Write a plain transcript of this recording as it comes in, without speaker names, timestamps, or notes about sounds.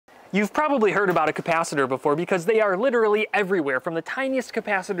You've probably heard about a capacitor before because they are literally everywhere, from the tiniest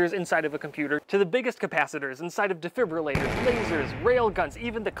capacitors inside of a computer to the biggest capacitors inside of defibrillators, lasers, railguns,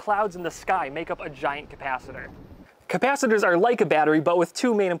 even the clouds in the sky make up a giant capacitor. Capacitors are like a battery, but with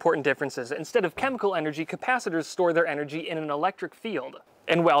two main important differences. Instead of chemical energy, capacitors store their energy in an electric field.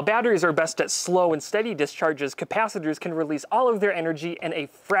 And while batteries are best at slow and steady discharges, capacitors can release all of their energy in a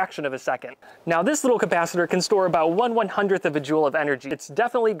fraction of a second. Now this little capacitor can store about 1/100th of a joule of energy. It's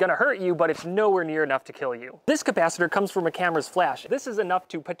definitely gonna hurt you, but it's nowhere near enough to kill you. This capacitor comes from a camera's flash. This is enough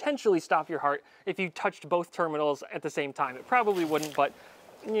to potentially stop your heart if you touched both terminals at the same time. It probably wouldn't, but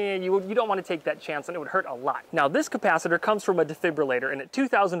yeah, you don't want to take that chance, and it would hurt a lot. Now this capacitor comes from a defibrillator, and at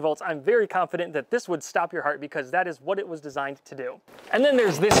 2000 volts, I'm very confident that this would stop your heart because that is what it was designed to do. And then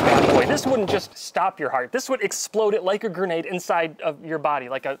there's this bad boy. This wouldn't just stop your heart. This would explode it like a grenade inside of your body,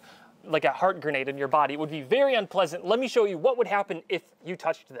 like a heart grenade in your body. It would be very unpleasant. Let me show you what would happen if you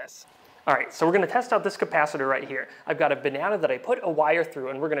touched this. All right, so we're gonna test out this capacitor right here. I've got a banana that I put a wire through,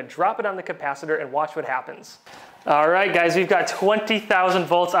 and we're gonna drop it on the capacitor and watch what happens. All right, guys, we've got 20,000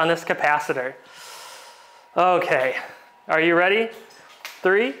 volts on this capacitor. Okay, are you ready?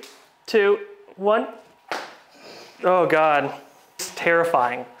 3, 2, 1. Oh God, it's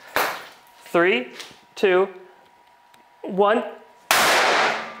terrifying. 3, 2, 1.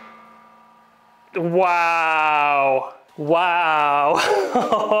 Wow. Wow.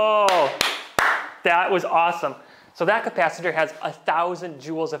 That was awesome. So that capacitor has 1,000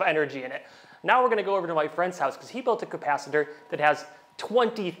 joules of energy in it. Now we're gonna go over to my friend's house because he built a capacitor that has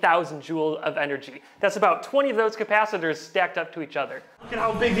 20,000 joules of energy. That's about 20 of those capacitors stacked up to each other. Look at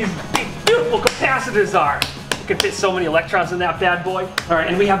how big these big, beautiful capacitors are. You can fit so many electrons in that bad boy. All right,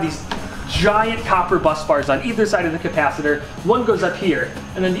 and we have these giant copper bus bars on either side of the capacitor. One goes up here,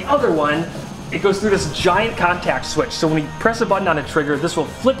 and then the other one, it goes through this giant contact switch. So when we press a button on a trigger, this will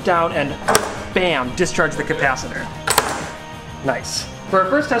flip down and bam, discharge the capacitor. Nice. For our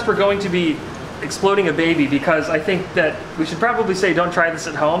first test, we're going to be exploding a baby because I think that we should probably say don't try this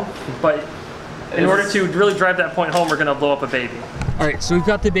at home, but in order to really drive that point home, we're gonna blow up a baby. All right, so we've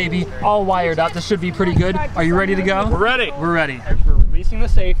got the baby all wired up. This should be pretty good. Are you ready to go? We're ready. We're ready. We're releasing the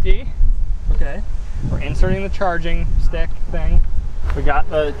safety. Okay. We're inserting the charging stick thing. We got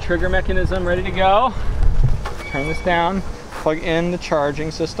the trigger mechanism ready to go. Turn this down, plug in the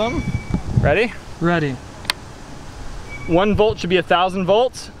charging system. Ready? Ready. 1 volt should be 1,000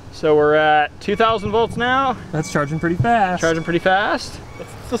 volts. So we're at 2,000 volts now. That's charging pretty fast. Charging pretty fast.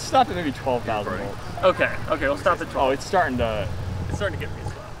 Let's stop at maybe 12,000 volts. Okay, we'll stop at 12. Oh, it's starting to get pretty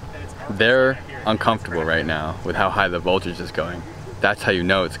slow. They're uncomfortable right now with how high the voltage is going. That's how you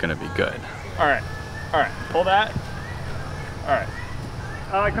know it's gonna be good. All right, pull that. All right.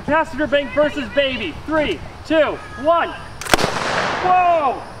 Capacitor bank versus baby. 3, 2, 1.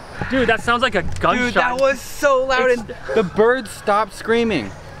 Whoa! Dude, that sounds like a gunshot. Dude, that was so loud, and the birds stopped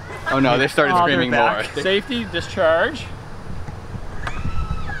screaming. Oh no, they started screaming more. Safety, discharge.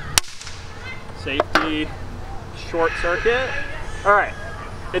 Safety, short circuit. All right,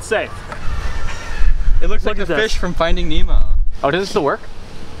 it's safe. It looks like the fish from Finding Nemo. Oh, does this still work?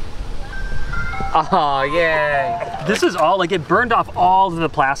 Oh, yay. This is all, like, it burned off all of the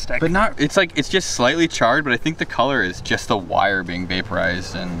plastic. But not, it's like, it's just slightly charred, but I think the color is just the wire being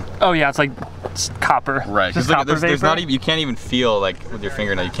vaporized and... Oh yeah, it's copper. Right, because there's not even, you can't even feel, like, with your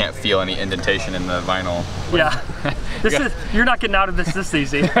fingernail, you can't feel any indentation in the vinyl. Yeah. This is, you're not getting out of this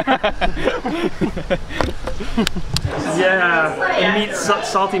easy. Yeah, a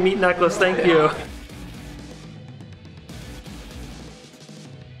salty meat necklace, thank you.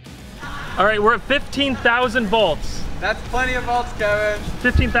 All right, we're at 15,000 volts. That's plenty of volts, Kevin.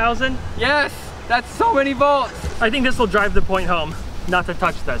 15,000? Yes, that's so many volts. I think this will drive the point home, not to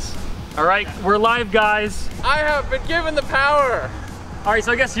touch this. All right, we're live, guys. I have been given the power. All right,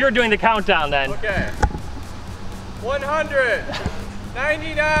 so I guess you're doing the countdown then. Okay. 100,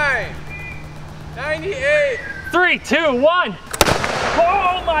 99, 98. 3, 2, 1.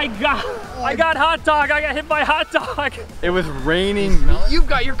 Oh my God! I got hot dog. I got hit by hot dog. It was raining.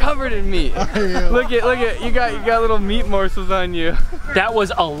 You're covered in meat. Look at you got little meat morsels on you. That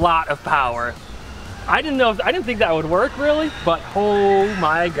was a lot of power. I didn't think that would work really, but oh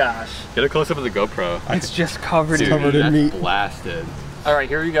my gosh. Get a close up of the GoPro. It's just covered in meat. Blasted. All right,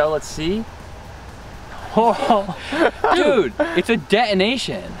 here we go. Let's see. Oh, dude, it's a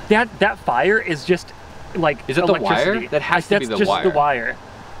detonation. That fire is just like is it the wire? That has to be the wire. That's just the wire.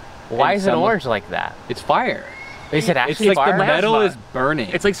 Why is it orange like that? It's fire. Is it actually It's like fire? the metal Plasma. is burning.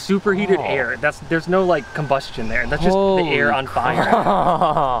 It's like superheated air. There's no like combustion there. That's just the air on fire.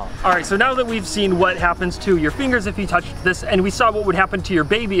 All right, so now that we've seen what happens to your fingers if you touch this, and we saw what would happen to your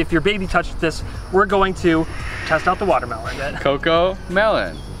baby if your baby touched this, we're going to test out the watermelon. Cocoa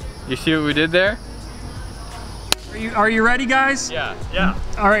melon. You see what we did there? Are you ready, guys? Yeah.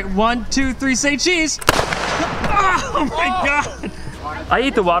 All right, 1, 2, 3, say cheese. Oh my God. I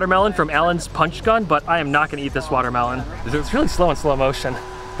ate the watermelon from Alan's punch gun, but I am not gonna eat this watermelon. It's really slow in slow motion,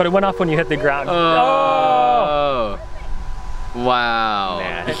 but it went off when you hit the ground. Oh. Wow.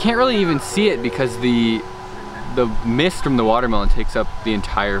 Man. You can't really even see it because the mist from the watermelon takes up the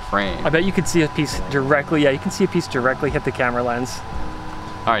entire frame. I bet you could see a piece directly, yeah, you can see a piece directly hit the camera lens.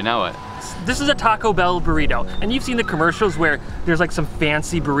 All right, now what? This is a Taco Bell burrito, and you've seen the commercials where there's like some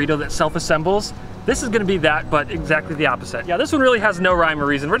fancy burrito that self-assembles. This is gonna be that, but exactly the opposite. Yeah, this one really has no rhyme or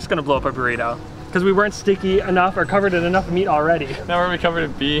reason. We're just gonna blow up a burrito because we weren't sticky enough or covered in enough meat already. Now we're gonna be covered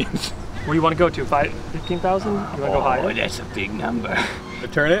in beans. What do you want to go to? 15,000? You want to go higher? That's a big number.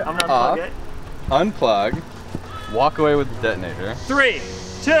 Turn it I'm gonna off, unplug it. unplug, walk away with the detonator. 3,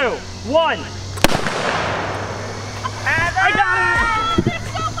 2, 1.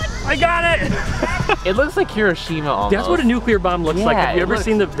 I got it! It looks like Hiroshima almost. That's what a nuclear bomb looks like. Yeah, Have you it ever looks-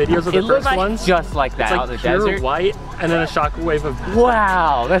 seen the videos of the It looks first like ones? just like that It's out in like the pure desert. white and then a shockwave of...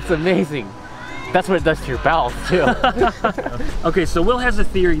 Wow, that's amazing. That's what it does to your bowels too. Okay, so Will has a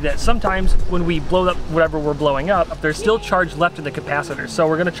theory that sometimes when we blow up whatever we're blowing up, there's still charge left in the capacitor. So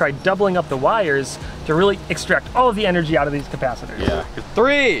we're gonna try doubling up the wires to really extract all of the energy out of these capacitors. Yeah.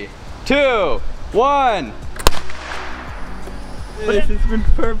 3, 2, 1. This has been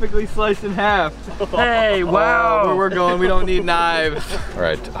perfectly sliced in half. Hey, wow! Oh, where we're going, we don't need knives. All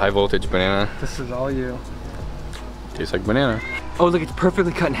right, high voltage banana. This is all you. Tastes like banana. Oh, look, it's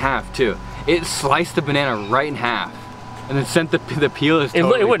perfectly cut in half too. It sliced the banana right in half, and then sent the peel is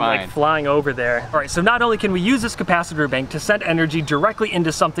totally It went fine. like flying over there. All right, so not only can we use this capacitor bank to send energy directly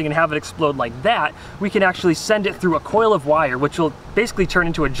into something and have it explode like that, we can actually send it through a coil of wire, which will basically turn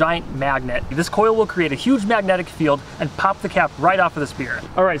into a giant magnet. This coil will create a huge magnetic field and pop the cap right off of this beer.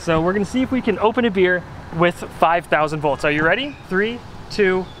 All right, so we're gonna see if we can open a beer with 5,000 volts. Are you ready? 3,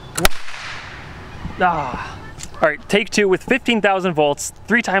 2, 1. Ah. All right, take 2 with 15,000 volts,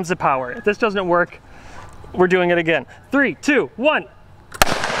 3 times the power. If this doesn't work, we're doing it again. 3, 2, 1.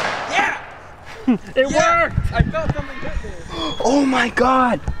 Yeah! It worked! I felt something hit me. Oh my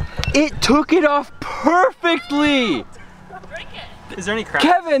God! It took it off perfectly! Is there any crack?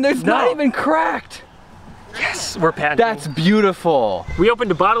 Kevin, there's No. not even cracked! Yes, we're patenting. That's beautiful. We opened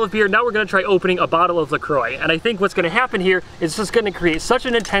a bottle of beer, now we're gonna try opening a bottle of LaCroix. And I think what's gonna happen here is just gonna create such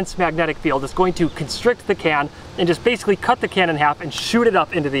an intense magnetic field that's going to constrict the can and just basically cut the can in half and shoot it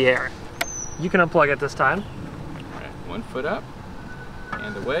up into the air. You can unplug it this time. All right, 1 foot up,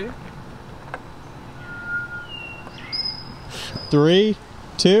 and away. 3,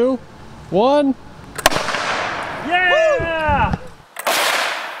 2, 1. Yeah!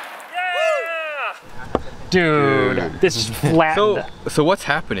 Yeah! Dude, this is flattened. So what's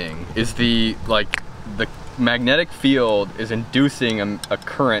happening is the magnetic field is inducing a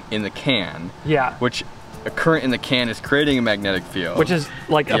current in the can, Yeah. which a current in the can is creating a magnetic field. Which is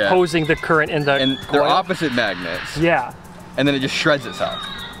like Yeah. opposing the current in the and they're coil. opposite magnets, Yeah. and then it just shreds itself.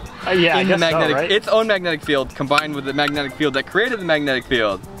 Yeah, I in the guess magnetic, so, right? its own magnetic field combined with the magnetic field that created the magnetic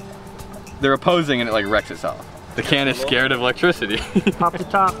field, they're opposing and it like wrecks itself. The can is scared of electricity. Pop the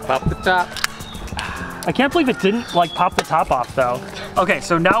top. Pop the top. I can't believe it didn't like pop the top off though. Okay,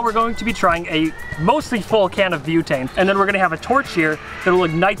 so now we're going to be trying a mostly full can of butane, and then we're gonna have a torch here that will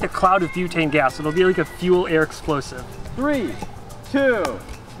ignite the cloud of butane gas. It'll be like a fuel air explosive. 3, 2,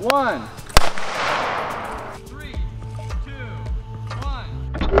 1. 3, 2, 1.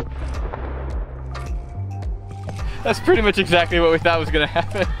 That's pretty much exactly what we thought was gonna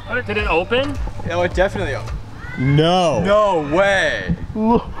happen. Did it open? No, it definitely opened. No. No way.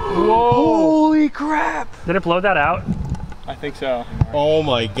 Whoa. Holy crap. Did it blow that out? I think so. Oh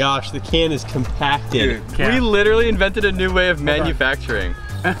my gosh, the can is compacted. Dude, we literally invented a new way of manufacturing.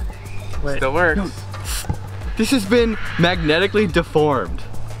 Wait. Still works. This has been magnetically deformed.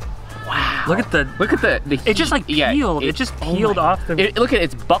 Wow. Look at the it just like peeled. It just peeled off the Look at it,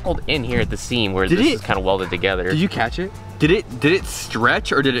 it's buckled in here at the seam where this is kind of welded together. Did you catch it? Did it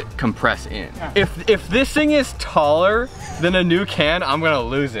stretch or did it compress in? If this thing is taller than a new can, I'm gonna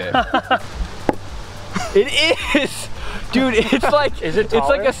lose it. It is! Dude, it's like Is it it's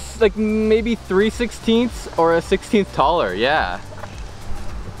taller? like maybe 3/16 or a 16th taller, yeah.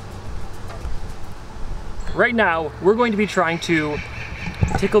 Right now, we're going to be trying to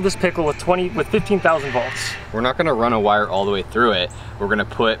tickle this pickle with 15,000 volts. We're not gonna run a wire all the way through it. We're gonna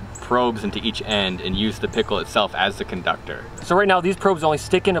put probes into each end and use the pickle itself as the conductor. So right now these probes only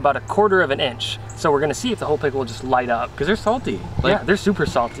stick in about 1/4 of an inch. So we're gonna see if the whole pickle will just light up. Because they're salty. Yeah, they're super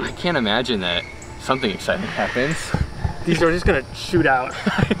salty. I can't imagine that something exciting happens. These are just gonna shoot out.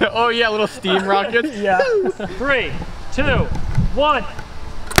 Oh yeah, little steam rockets. Yeah. 3, 2, 1.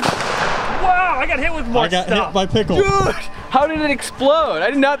 Wow, I got hit with more stuff. I got hit by pickle. Dude, how did it explode?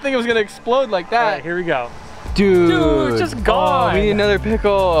 I did not think it was gonna explode like that. All right, here we go. Dude, it's just gone. Oh, we need another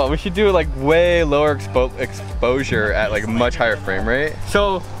pickle. We should do like way lower exposure at like a much higher frame rate.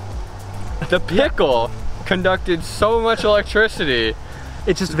 So the pickle conducted so much electricity.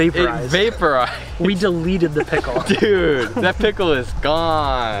 It just vaporized. It vaporized. We deleted the pickle. Dude, that pickle is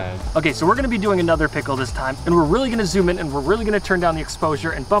gone. Okay, so we're gonna be doing another pickle this time, and we're really gonna zoom in and we're really gonna turn down the exposure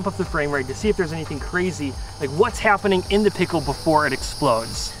and bump up the frame rate to see if there's anything crazy, like what's happening in the pickle before it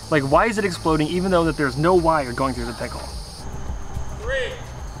explodes. Like, why is it exploding even though that there's no wire going through the pickle? 3,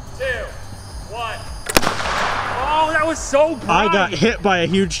 2, 1. Oh, that was so bright. I got hit by a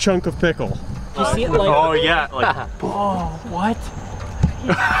huge chunk of pickle. You see it like? Oh yeah, like Oh, what?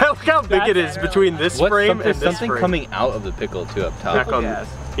 look how big it is between this frame and There's this something frame. coming out of the pickle too up top. Back on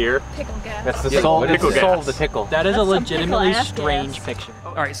here. Pickle gas. That's the Yeah, soul. what It's is the gas? soul of the pickle. That is a That's some legitimately pickle-ass strange gas. picture.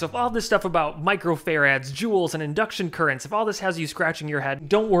 All right, so if all this stuff about microfarads, joules, and induction currents, if all this has you scratching your head,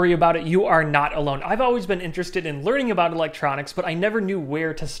 don't worry about it, you are not alone. I've always been interested in learning about electronics, but I never knew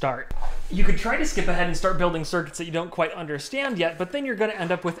where to start. You could try to skip ahead and start building circuits that you don't quite understand yet, but then you're gonna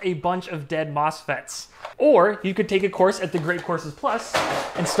end up with a bunch of dead MOSFETs. Or you could take a course at the Great Courses Plus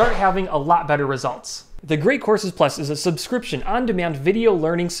and start having a lot better results. The Great Courses Plus is a subscription on-demand video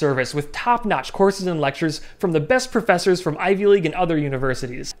learning service with top-notch courses and lectures from the best professors from Ivy League and other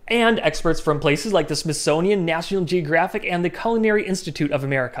universities, and experts from places like the Smithsonian, National Geographic, and the Culinary Institute of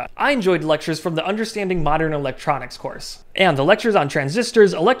America. I enjoyed lectures from the Understanding Modern Electronics course. And the lectures on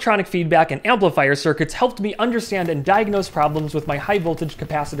transistors, electronic feedback, and amplifier circuits helped me understand and diagnose problems with my high-voltage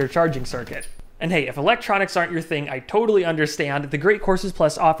capacitor charging circuit. And hey, if electronics aren't your thing, I totally understand. The Great Courses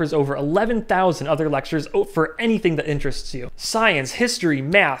Plus offers over 11,000 other lectures for anything that interests you. Science, history,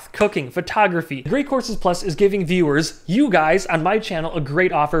 math, cooking, photography. The Great Courses Plus is giving viewers, you guys, on my channel a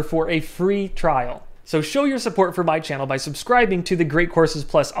great offer for a free trial. So show your support for my channel by subscribing to the Great Courses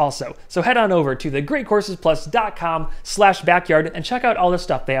Plus also. So head on over to thegreatcoursesplus.com/backyard and check out all the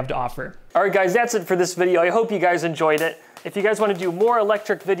stuff they have to offer. All right, guys, that's it for this video. I hope you guys enjoyed it. If you guys want to do more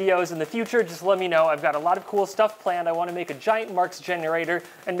electric videos in the future, just let me know. I've got a lot of cool stuff planned. I want to make a giant Marx generator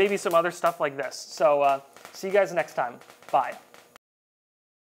and maybe some other stuff like this. So see you guys next time. Bye.